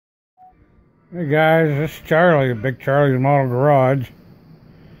Hey guys, this is Charlie, Big Charlie's Model Garage.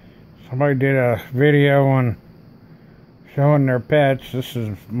 Somebody did a video on showing their pets. This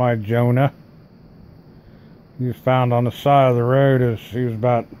is my Jonah. He was found on the side of the road as he was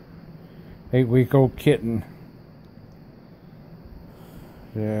about 8-week-old kitten.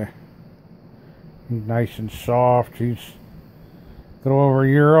 Yeah, he's nice and soft. He's a little over a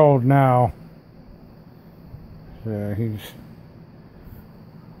year old now. Yeah, he's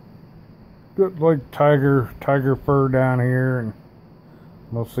got like tiger fur down here and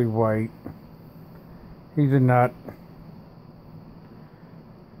mostly white. He's a nut.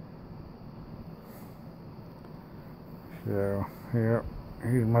 So, yeah,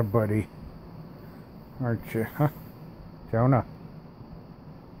 he's my buddy. Aren't you? Huh? Jonah.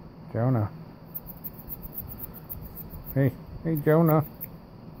 Jonah. Hey, Jonah.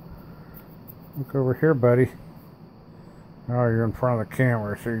 Look over here, buddy. Oh, you're in front of the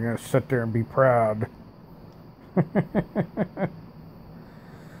camera, so you're going to sit there and be proud.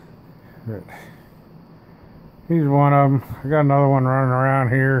 He's one of them. I got another one running around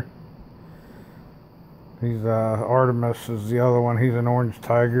here. He's Artemis is the other one. He's an orange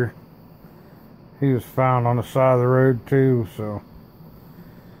tiger. He was found on the side of the road too, so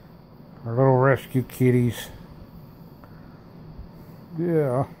our little rescue kitties.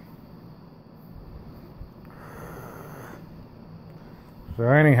 Yeah. So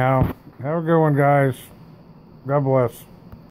anyhow, have a good one, guys. God bless.